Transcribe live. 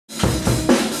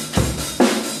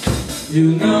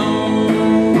You know,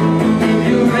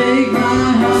 you break my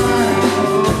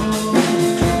heart,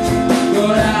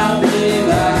 but I'll be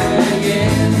back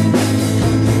again.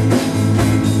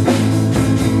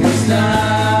 This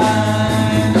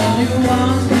time, all you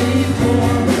want me for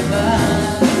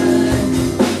goodbye,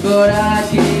 but I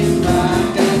came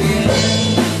back again.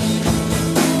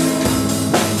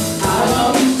 I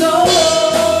love you so.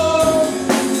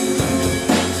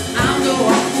 I'm the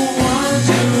one who wants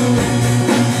you.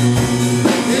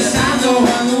 Yes, I'm the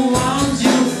one who wants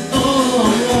you. Oh,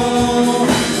 oh,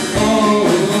 oh,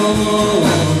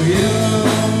 oh, you.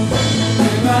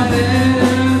 If I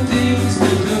better things to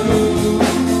do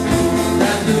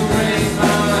than to break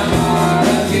my heart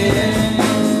again.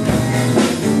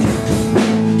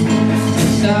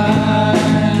 This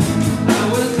time I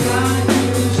will try to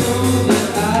show that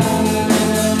I'm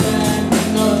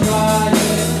not trying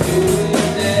to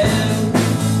them.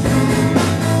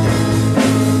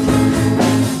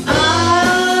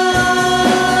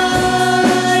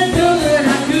 I know that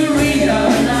I could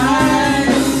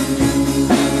realize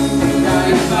that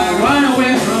if I run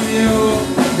away from you,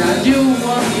 that you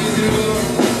want me to.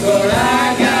 But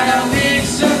I got a big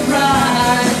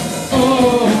surprise. Oh,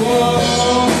 oh,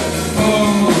 oh,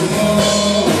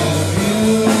 oh, you.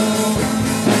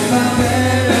 If I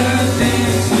better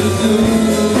things to do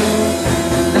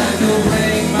than to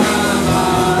break my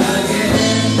heart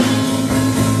again.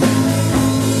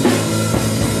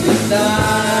 This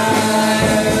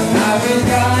time I will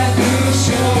try to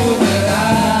show that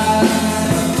I'm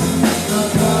not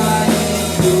trying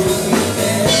to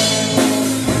pretend.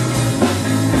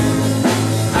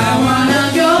 I wanna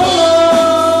go,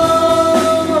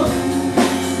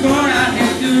 but I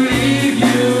have to leave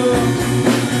you.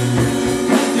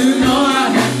 You know I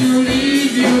have to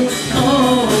leave you. Oh,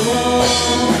 oh,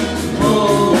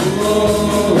 oh,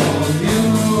 oh, you.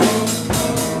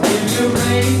 If you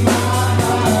break my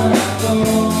heart, I'll go,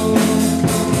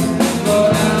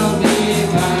 but I'll be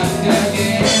back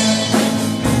again.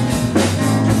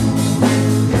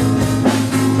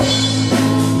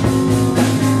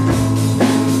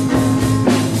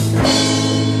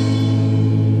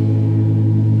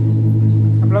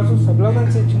 Aplausos,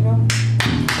 apláudanse, chingado.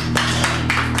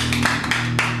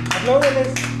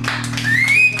 Apláudenles.